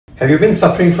Have you been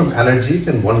suffering from allergies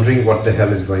and wondering what the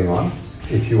hell is going on?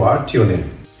 If you are, tune in.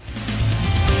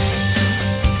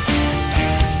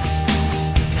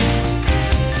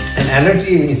 An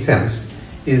allergy, in essence,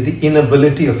 is the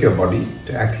inability of your body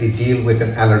to actually deal with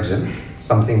an allergen,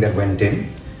 something that went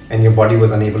in, and your body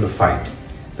was unable to fight.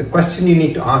 The question you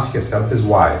need to ask yourself is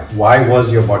why? Why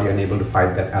was your body unable to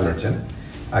fight that allergen?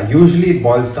 Usually it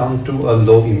boils down to a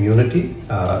low immunity.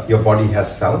 Your body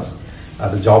has cells.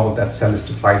 The job of that cell is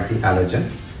to fight the allergen.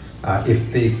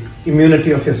 If the immunity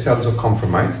of your cells were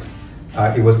compromised,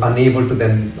 it was unable to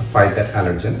then fight that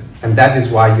allergen, and that is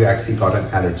why you actually got an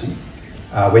allergy.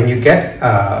 When you get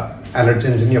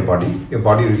allergens in your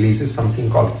body releases something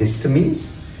called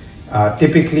histamines.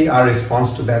 Typically our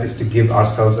response to that is to give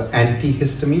ourselves an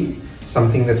antihistamine,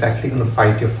 something that's actually going to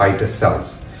fight your fighter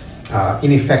cells.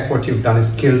 In effect, what you've done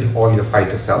is killed all your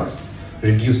fighter cells,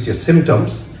 reduced your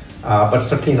symptoms, but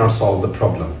certainly not solve the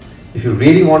problem. If you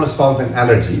really want to solve an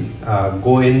allergy,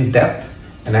 go in depth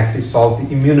and actually solve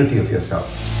the immunity of your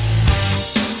cells.